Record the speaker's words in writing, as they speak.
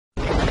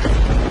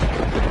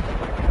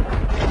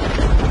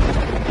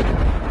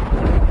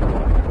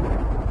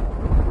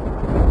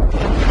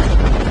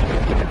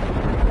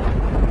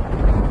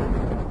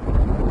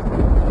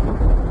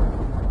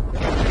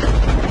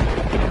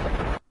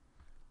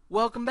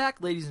Welcome back,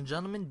 ladies and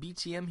gentlemen.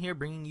 BTM here,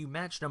 bringing you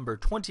match number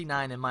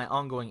 29 in my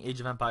ongoing Age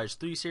of Empires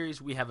 3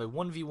 series. We have a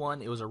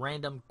 1v1. It was a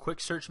random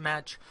quick search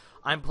match.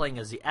 I'm playing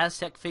as the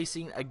Aztec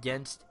facing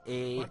against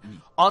a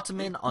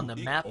Ottoman on the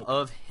map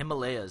of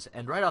Himalayas.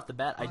 And right off the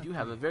bat, I do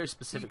have a very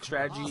specific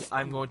strategy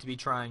I'm going to be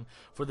trying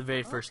for the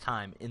very first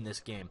time in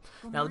this game.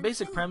 Now, the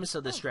basic premise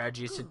of this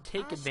strategy is to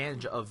take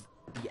advantage of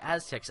the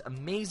Aztecs'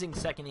 amazing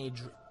second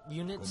age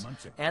units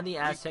and the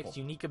Aztecs'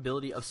 unique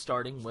ability of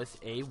starting with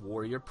a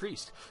warrior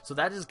priest. So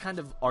that is kind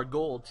of our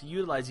goal, to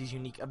utilize these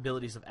unique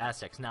abilities of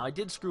Aztecs. Now, I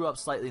did screw up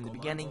slightly in the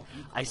beginning.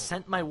 I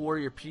sent my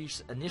warrior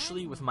priest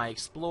initially with my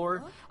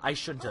explorer. I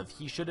shouldn't have.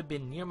 He should have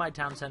been near my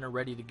town center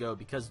ready to go,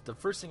 because the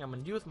first thing I'm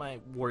going to do with my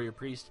warrior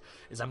priest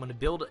is I'm going to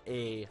build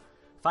a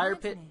fire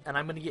pit, and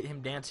I'm going to get him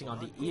dancing on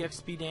the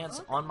EXP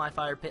dance on my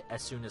fire pit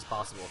as soon as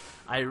possible.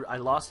 I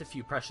lost a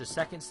few precious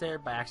seconds there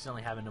by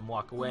accidentally having him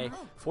walk away.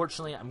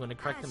 Fortunately, I'm going to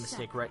correct the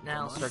mistake right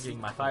now, start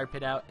getting my fire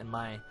pit out, and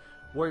my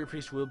warrior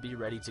priest will be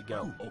ready to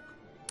go.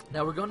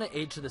 Now, we're going to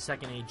age to the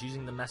second age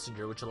using the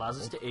messenger, which allows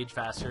us to age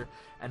faster,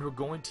 and we're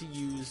going to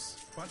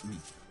use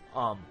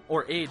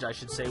or age, I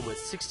should say, with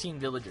 16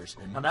 villagers.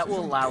 Now, that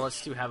will allow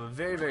us to have a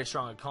very, very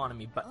strong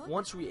economy, but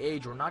once we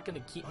age, we're not going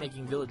to keep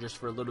making villagers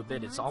for a little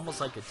bit. It's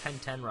almost like a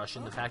 10-10 rush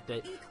in the fact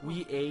that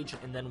we age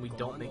and then we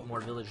don't make more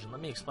villagers. And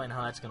let me explain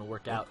how that's going to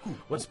work out.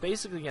 What's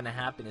basically going to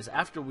happen is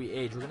after we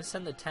age, we're going to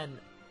send the 10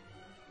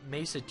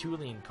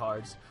 Macedonian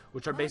cards,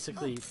 which are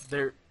basically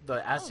the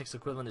Aztecs'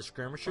 equivalent of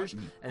skirmishers,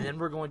 and then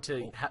we're going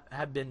to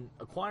have been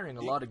acquiring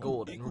a lot of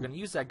gold, and we're going to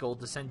use that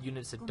gold to send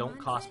units that don't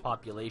cost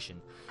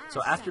population.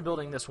 So after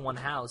building this one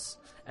house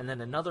and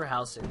then another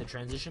house in the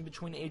transition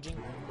between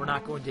aging, we're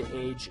not going to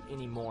age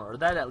anymore, or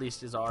that at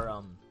least is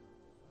our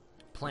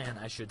plan,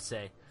 I should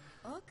say.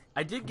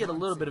 I did get a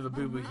little bit of a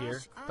boo-boo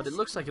here, but it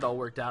looks like it all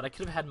worked out. I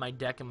could have had my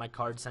deck and my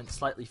card sent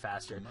slightly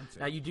faster.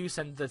 Now, you do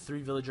send the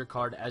 3 villager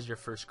card as your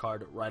first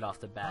card right off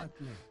the bat.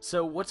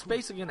 So what's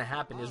basically going to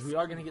happen is we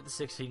are going to get the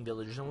 16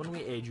 villagers, and when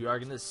we age, we are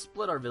going to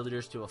split our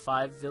villagers to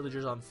 5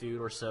 villagers on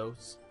food or so,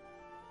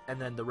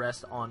 and then the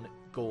rest on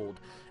gold,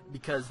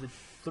 because the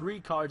 3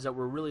 cards that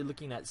we're really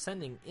looking at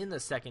sending in the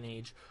second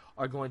age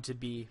are going to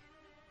be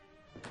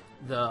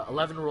the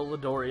 11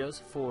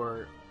 Roladorios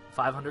for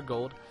 500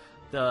 gold,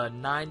 the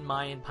 9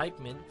 Mayan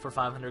Pikemen for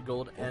 500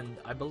 gold, and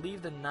I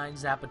believe the 9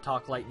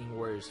 Zapotok Lightning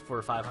Warriors for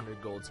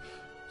 500 golds.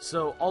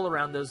 So all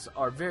around, those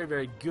are very,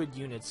 very good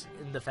units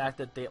in the fact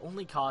that they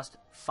only cost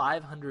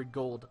 500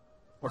 gold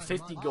or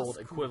 50 gold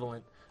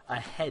equivalent a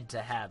head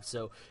to have.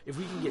 So if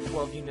we can get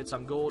 12 units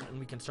on gold and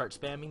we can start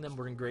spamming them,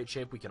 we're in great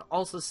shape. We can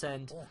also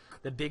send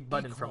the big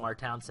button from our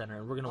town center,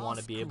 and we're going to want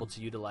to be able to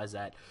utilize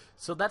that.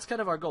 So that's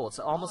kind of our goal. It's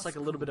almost like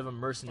a little bit of a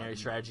mercenary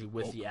strategy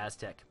with the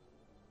Aztec.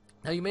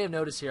 Now, you may have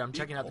noticed here, I'm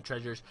checking out the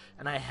treasures,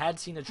 and I had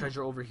seen a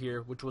treasure over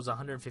here, which was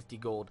 150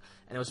 gold,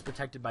 and it was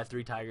protected by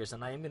 3 tigers,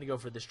 and I am going to go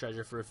for this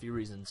treasure for a few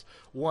reasons.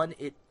 One,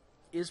 it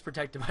is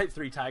protected by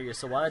 3 tigers,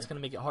 so while that's going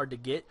to make it hard to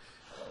get,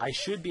 I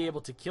should be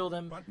able to kill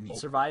them,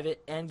 survive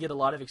it, and get a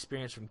lot of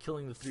experience from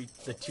killing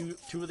the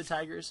two of the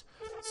tigers.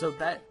 So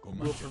that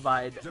will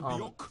provide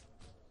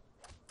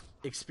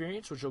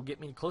experience, which will get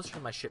me closer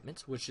to my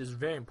shipments, which is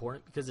very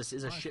important because this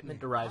is a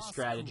shipment-derived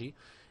strategy.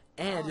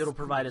 And it'll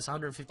provide us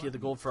 150 of the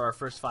gold for our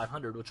first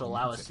 500, which will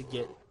allow us to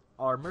get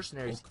our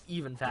mercenaries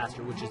even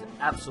faster, which is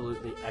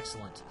absolutely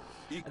excellent.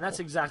 And that's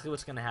exactly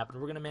what's going to happen.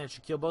 We're going to manage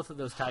to kill both of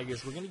those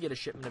tigers. We're going to get a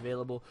shipment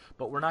available,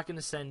 but we're not going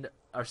to send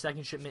our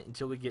second shipment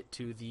until we get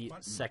to the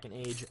second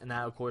age. And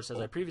that, of course, as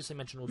I previously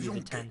mentioned, will be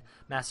the 10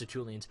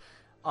 Macedonians.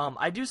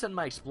 I do send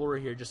my explorer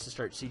here just to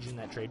start sieging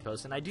that trade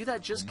post, and I do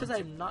that just because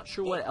I'm not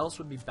sure what else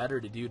would be better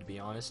to do, to be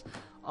honest.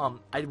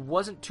 I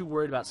wasn't too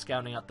worried about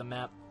scouting out the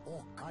map,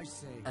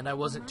 and I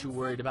wasn't too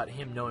worried about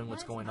him knowing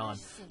what's going on.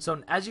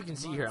 So as you can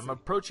see here, I'm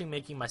approaching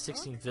making my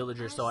 16th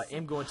villager, so I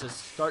am going to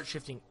start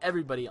shifting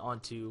everybody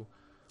onto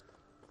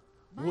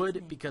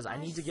wood, because I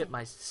need to get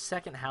my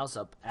second house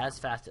up as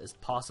fast as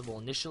possible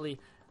initially.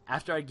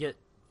 After I get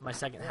my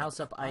second house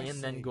up, I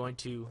am then going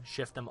to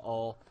shift them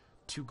all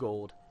to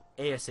gold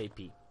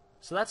ASAP.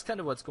 So that's kind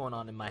of what's going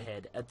on in my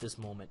head at this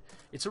moment.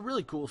 It's a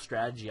really cool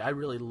strategy. I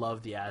really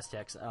love the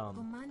Aztecs.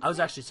 I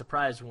was actually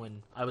surprised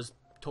when I was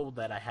told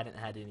that I hadn't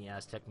had any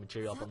Aztec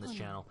material up on this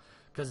channel,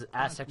 because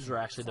Aztecs were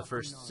actually the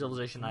first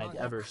civilization I had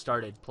ever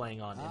started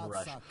playing on in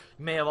Rush.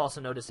 You may have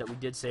also noticed that we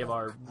did save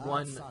our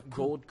 1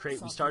 gold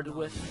crate we started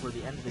with for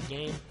the end of the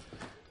game.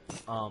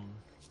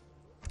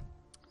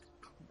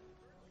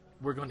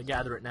 We're going to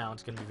gather it now.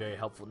 It's going to be very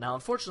helpful. Now,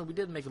 unfortunately, we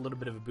did make a little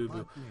bit of a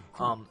boo-boo.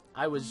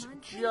 I was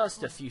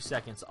just a few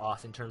seconds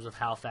off in terms of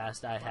how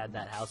fast I had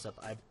that house up.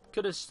 I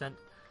could have sent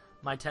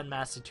my 10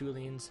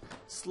 Macedonians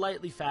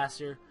slightly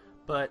faster,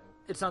 but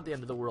it's not the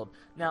end of the world.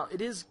 Now,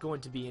 it is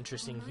going to be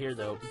interesting here,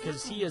 though,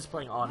 because he is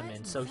playing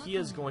Ottoman, so he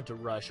is going to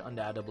rush,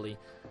 undoubtedly.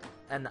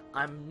 And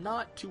I'm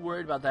not too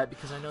worried about that,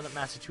 because I know that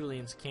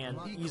Macedonians can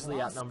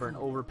easily outnumber and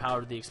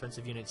overpower the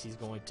expensive units he's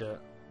going to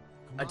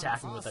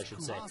attack me with, I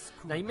should say.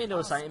 Now, you may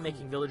notice I am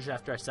making villagers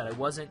after I said I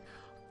wasn't.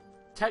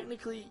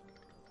 Technically,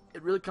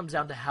 it really comes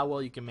down to how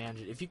well you can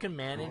manage it. If you can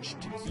manage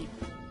to keep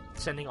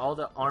sending all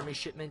the army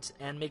shipments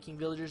and making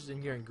villagers,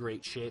 then you're in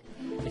great shape.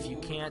 If you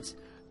can't,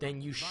 then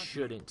you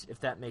shouldn't, if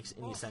that makes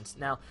any sense.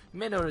 Now, you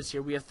may notice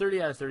here we have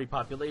 30 out of 30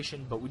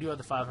 population, but we do have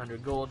the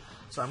 500 gold,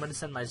 so I'm going to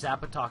send my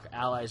Zapotok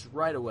allies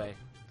right away.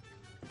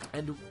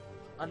 And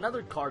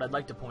another card I'd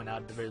like to point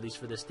out, at the very least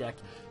for this deck,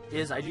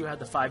 is I do have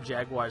the 5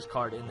 Jaguars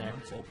card in there.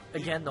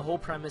 Again, the whole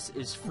premise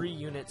is free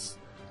units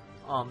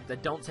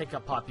that don't take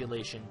up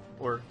population,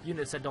 or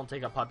units that don't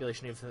take up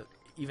population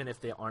even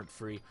if they aren't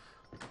free.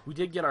 We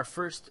did get our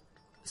first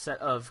set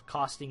of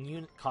costly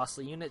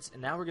units,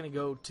 and now we're going to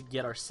go to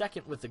get our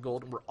second with the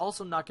gold. We're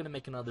also not going to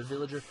make another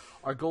villager.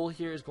 Our goal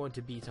here is going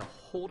to be to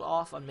hold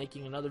off on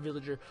making another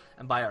villager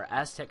and buy our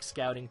Aztec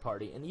scouting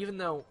party. And even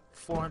though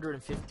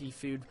 450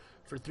 food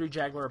for 3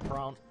 Jaguar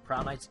Prow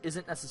Knights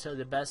isn't necessarily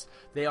the best,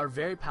 they are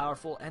very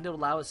powerful, and it'll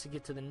allow us to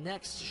get to the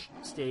next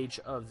stage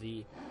of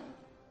the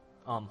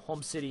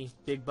Home City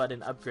Big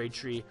Button upgrade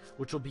tree,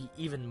 which will be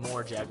even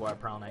more Jaguar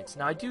Prow Knights.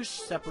 Now, I do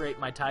separate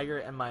my Tiger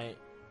and my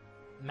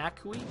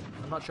Makui,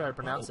 I'm not sure how to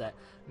pronounce that,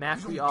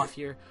 Makui off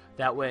here.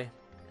 That way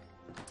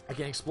I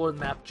can explore the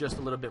map just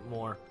a little bit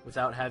more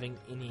without having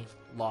any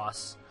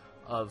loss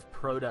of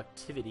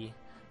productivity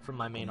from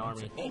my main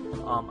army.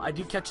 I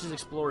do catch his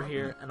explorer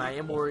here, and I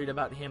am worried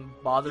about him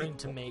bothering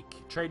to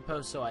make trade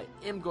posts, so I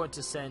am going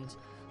to send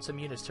some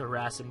units to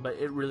harass him, but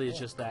it really is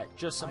just that,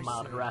 just some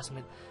mild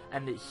harassment.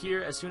 And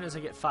here, as soon as I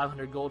get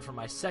 500 gold for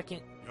my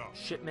second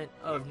shipment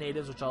of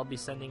natives, which I'll be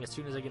sending as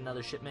soon as I get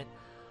another shipment,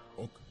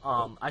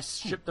 I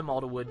ship them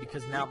all to wood,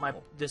 because now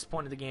at this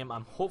point of the game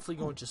I'm hopefully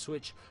going to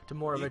switch to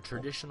more of a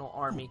traditional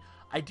army.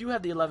 I do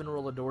have the 11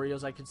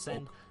 Rolladorios I could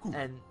send,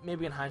 and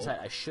maybe in hindsight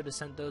I should have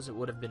sent those. It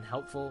would have been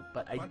helpful,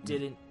 but I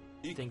didn't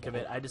think of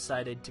it. I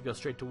decided to go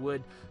straight to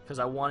wood because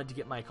I wanted to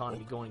get my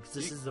economy going, because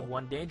this is the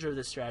one danger of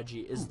this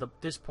strategy, is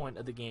this point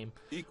of the game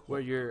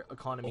where your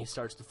economy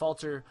starts to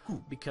falter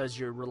because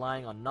you're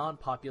relying on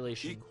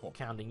non-population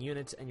counting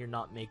units and you're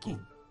not making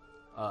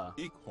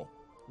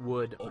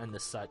wood and the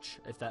such,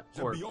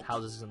 or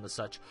houses and the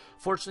such.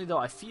 Fortunately, though,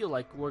 I feel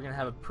like we're going to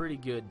have a pretty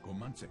good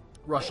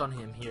rush on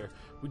him here.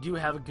 We do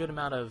have a good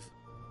amount of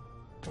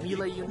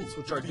melee units,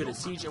 which are good at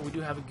siege, and we do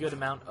have a good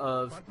amount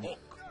of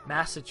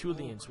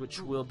Massachusetts,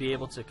 which will be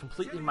able to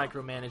completely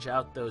micromanage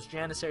out those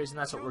Janissaries, and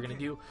that's what we're going to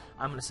do.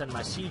 I'm going to send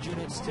my siege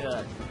units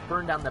to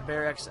burn down the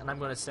barracks, and I'm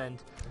going to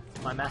send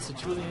my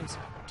Massachusetts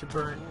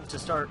to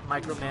start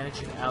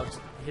micromanaging out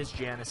his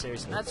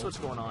Janissaries, and that's what's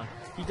going on.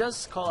 He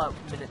does call out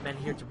Minutemen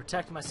here to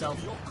protect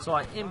myself, so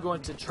I am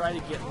going to try to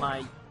get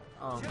my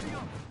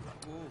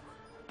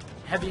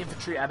heavy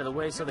infantry out of the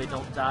way so they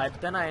don't die,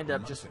 but then I end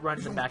up just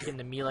running them back in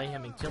to melee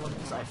him and kill him,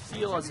 because I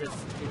feel as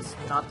if it's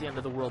not the end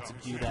of the world to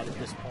do that at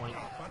this point.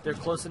 They're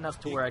close enough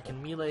to where I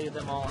can melee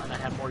them all, and I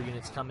have more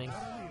units coming.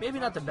 Maybe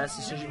not the best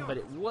decision, but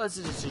it was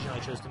a decision I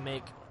chose to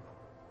make.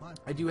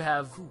 I do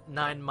have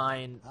 9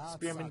 Mayan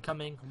Spearmen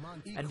coming,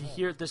 and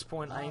here at this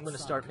point I am going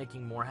to start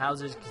making more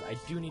houses, because I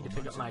do need to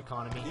pick up my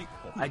economy.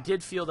 I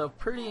did feel, though,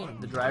 pretty in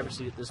the driver's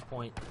seat at this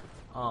point.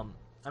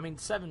 I mean,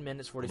 7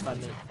 minutes, 45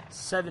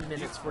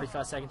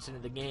 seconds into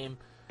the game,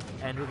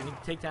 and we're going to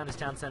take down his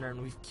town center,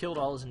 and we've killed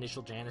all his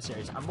initial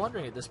Janissaries. I'm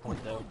wondering at this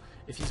point, though,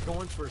 if he's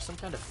going for some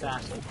kind of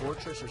fast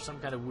fortress or some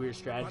kind of weird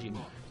strategy,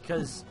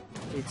 because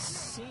it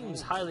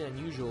seems highly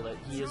unusual that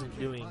he isn't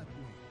doing...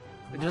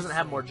 He doesn't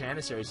have more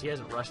Janissaries. He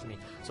hasn't rushed me.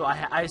 So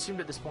I assumed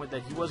at this point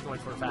that he was going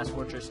for a fast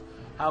fortress.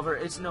 However,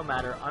 it's no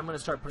matter. I'm going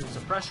to start putting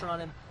some pressure on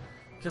him,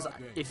 because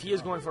if he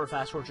is going for a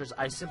fast fortress,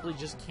 I simply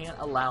just can't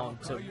allow him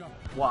to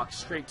walk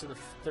straight to the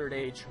Third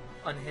Age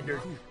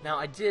unhindered. Now,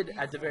 I did,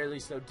 at the very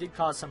least, though, did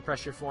cause some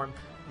pressure for him,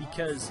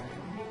 because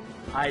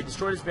I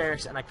destroyed his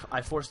barracks and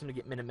I forced him to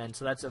get Minutemen,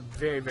 so that's a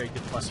very, very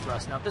good plus for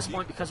us. Now, at this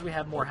point, because we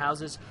have more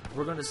houses,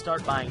 we're going to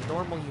start buying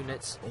normal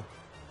units,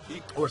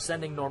 or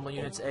sending normal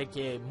units,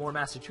 aka more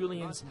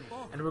Massachusetts,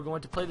 and we're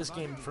going to play this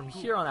game from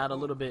here on out a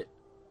little bit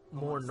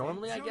more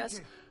normally, I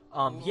guess.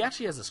 He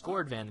actually has a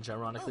score advantage,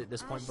 ironically, at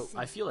this point, but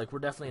I feel like we're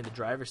definitely in the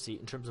driver's seat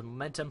in terms of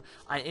momentum.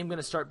 I am going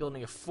to start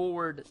building a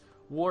forward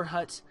war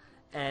hut,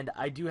 and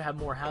I do have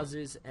more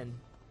houses, and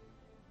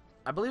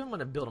I believe I'm going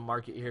to build a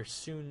market here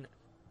soon.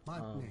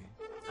 I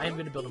am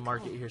going to build a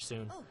market here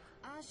soon.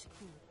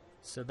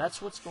 So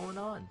that's what's going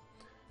on.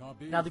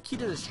 Now, the key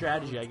to this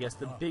strategy, I guess,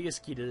 the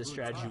biggest key to this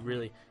strategy,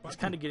 really, is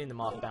kind of getting them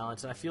off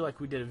balance, and I feel like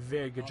we did a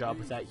very good job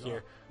with that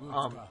here.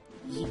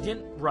 He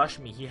didn't rush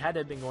me. He had to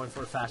have been going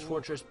for a fast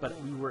fortress, but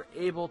we were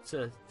able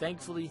to,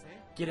 thankfully,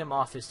 get him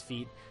off his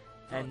feet,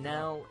 and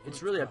now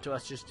it's really up to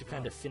us just to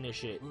kind of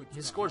finish it.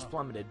 His score's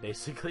plummeted,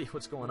 basically,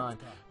 what's going on,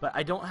 but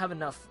I don't have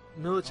enough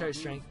military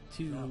strength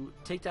to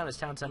take down his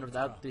town center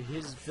without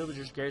his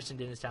villagers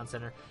garrisoned in his town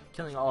center,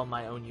 killing all of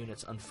my own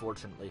units,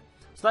 unfortunately.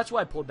 So that's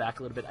why I pulled back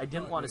a little bit. I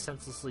didn't want to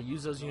senselessly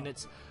use those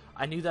units.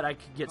 I knew that I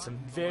could get some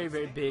very,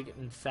 very big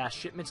and fast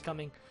shipments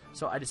coming,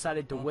 so I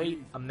decided to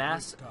wait,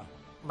 amass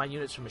my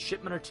units from a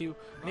shipment or two,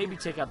 maybe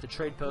take out the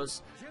trade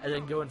posts, and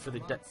then go in for the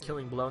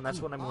killing blow, and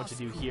that's what I'm going to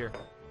do here.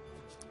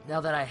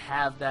 Now that I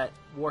have that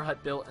war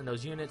hut built and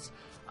those units,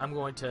 I'm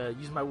going to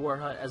use my war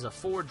hut as a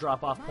forward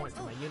drop-off point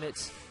for my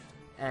units,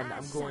 and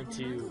I'm going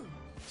to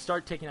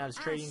start taking out his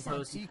trading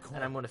post,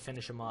 and I'm going to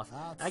finish him off.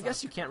 And I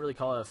guess you can't really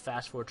call it a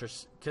fast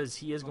fortress because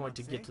he is going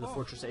to get to the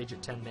fortress age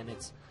at 10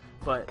 minutes.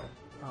 But,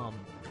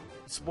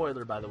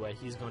 spoiler by the way,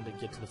 he's going to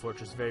get to the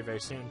fortress very, very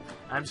soon.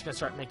 I'm just going to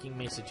start making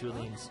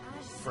Macedonians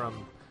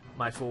from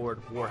my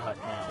forward war hut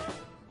now.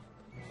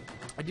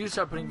 I do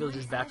start putting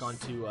villagers back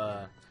onto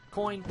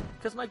coin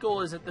because my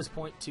goal is at this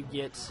point to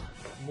get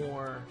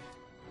more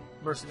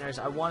mercenaries.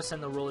 I want to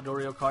send the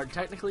Roladorio card.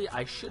 Technically,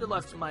 I should have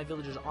left my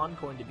villagers on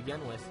coin to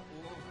begin with,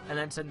 and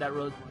then send that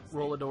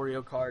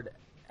Roladorio card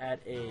at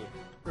a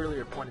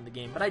earlier point in the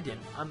game, but I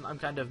didn't. I'm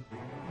kind of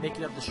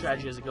making up the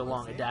strategy as I go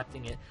along,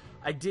 adapting it.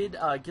 I did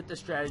get the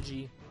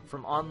strategy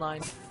from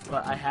online,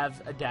 but I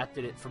have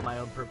adapted it for my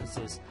own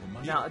purposes.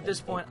 Now, at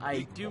this point,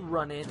 I do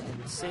run in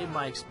and save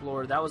my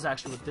Explorer. That was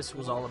actually what this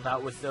was all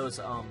about with those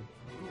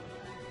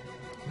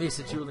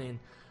Macedonian.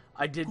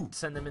 I did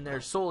send them in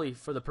there solely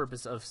for the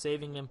purpose of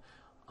saving him.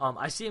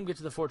 I see him get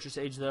to the Fortress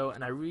Age, though,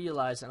 and I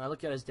realize, and I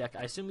look at his deck,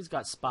 I assume he's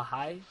got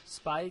Spy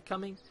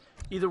coming.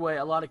 Either way,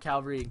 a lot of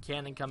Cavalry and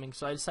Cannon coming,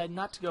 so I decided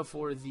not to go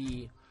for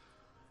the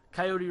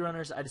Coyote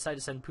Runners. I decided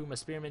to send Puma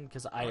Spearmen,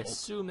 because I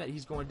assume that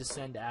he's going to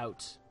send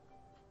out...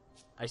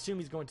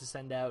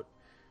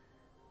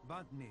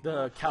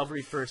 the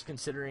Cavalry first,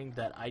 considering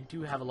that I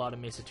do have a lot of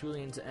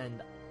Macedonians,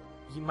 and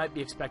he might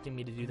be expecting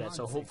me to do that,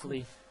 so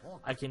hopefully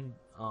I can...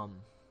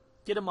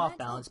 get him off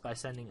balance by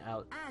sending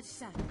out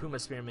Puma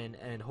Spearmen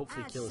and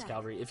hopefully kill his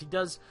cavalry. If he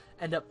does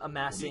end up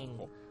amassing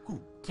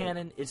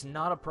cannon, it's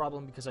not a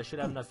problem because I should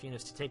have enough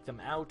units to take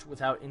them out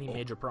without any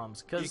major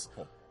problems. Because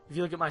if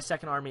you look at my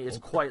second army, it's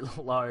quite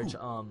large.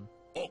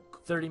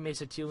 30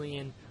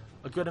 Macedonian,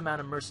 a good amount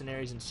of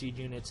mercenaries and siege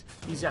units.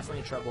 He's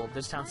definitely in trouble.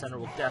 This town center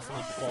will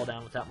definitely fall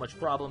down without much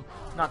problem.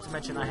 Not to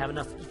mention I have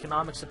enough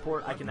economic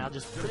support. I can now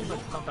just pretty much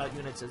pump out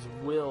units as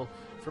will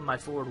from my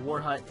forward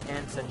war hut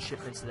and send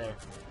shipments there.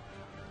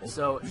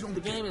 So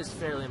the game is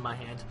fairly in my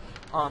hand.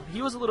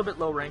 He was a little bit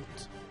lower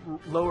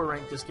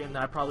ranked this game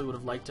than I probably would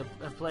have liked to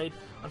have played.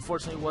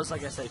 Unfortunately, it was,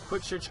 like I said, a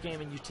quick search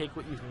game, and you take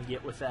what you can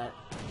get with that.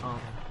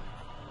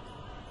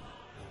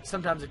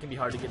 Sometimes it can be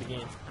hard to get a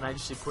game, and I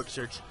just did quick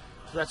search,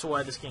 so that's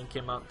why this game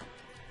came up.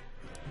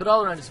 But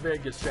all around, it's a very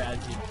good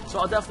strategy. So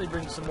I'll definitely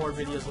bring some more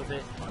videos with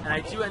it. And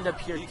I do end up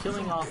here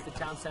killing off the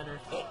town center.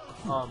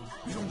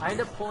 I end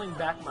up pulling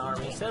back my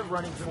army. Instead of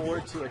running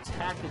forward to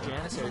attack the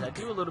Janissaries, I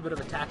do a little bit of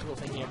a tactical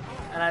thing here.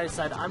 And I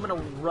decide I'm going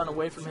to run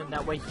away from him.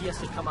 That way he has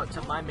to come up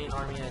to my main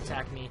army and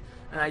attack me.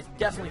 And I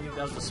definitely think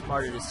that was a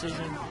smarter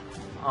decision.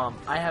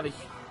 I have a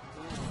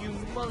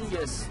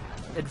humongous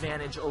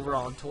advantage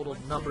overall in total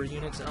number of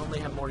units and only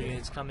have more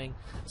units coming.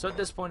 So at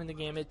this point in the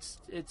game, it's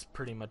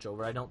pretty much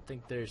over. I don't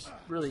think there's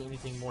really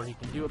anything more he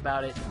can do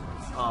about it.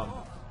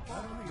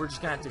 We're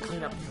just going to have to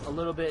clean up a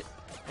little bit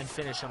and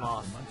finish him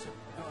off.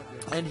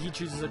 And he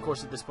chooses, of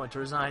course, at this point to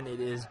resign.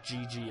 It is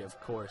GG, of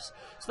course.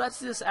 So that's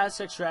this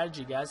Aztec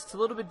strategy, guys. It's a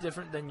little bit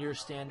different than your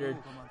standard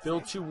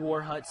build 2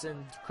 war huts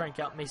and crank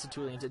out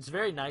Macedonians. It's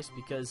very nice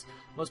because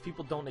most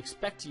people don't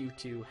expect you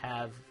to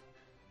have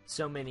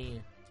so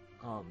many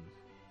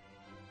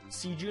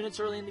siege units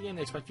early in the game.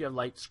 They expect you to have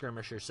light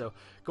skirmishers. So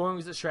going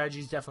with the strategy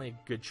is definitely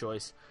a good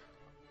choice.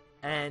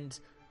 And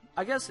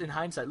I guess in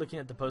hindsight, looking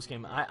at the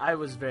post-game, I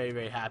was very,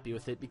 very happy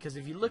with it because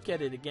if you look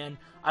at it again,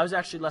 I was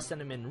actually less than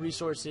him in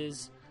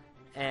resources,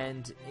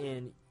 and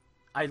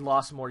I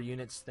lost more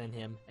units than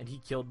him, and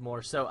he killed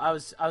more. So I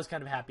was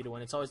kind of happy to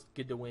win. It's always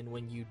good to win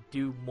when you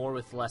do more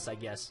with less, I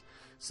guess.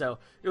 So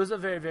it was a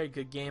very, very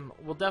good game.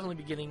 We'll definitely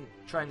be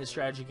trying this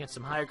strategy against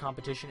some higher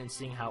competition and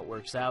seeing how it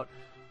works out.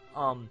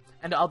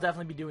 And I'll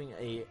definitely be doing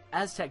a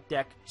Aztec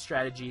deck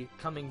strategy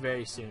coming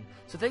very soon.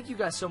 So thank you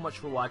guys so much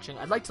for watching.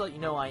 I'd like to let you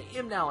know I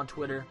am now on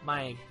Twitter.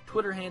 My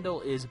Twitter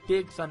handle is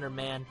Big Thunder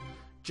Man,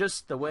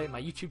 just the way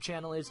my YouTube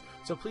channel is.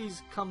 So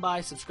please come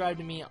by, subscribe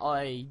to me.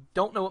 I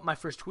don't know what my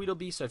first tweet will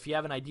be, so if you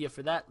have an idea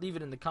for that, leave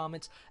it in the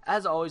comments.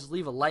 As always,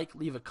 leave a like,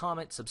 leave a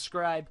comment,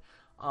 subscribe.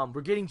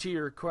 We're getting to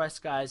your requests,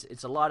 guys.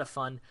 It's a lot of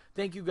fun.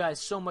 Thank you guys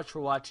so much for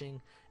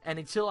watching. And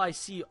until I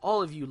see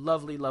all of you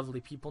lovely, lovely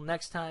people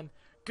next time,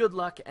 good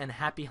luck and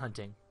happy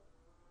hunting.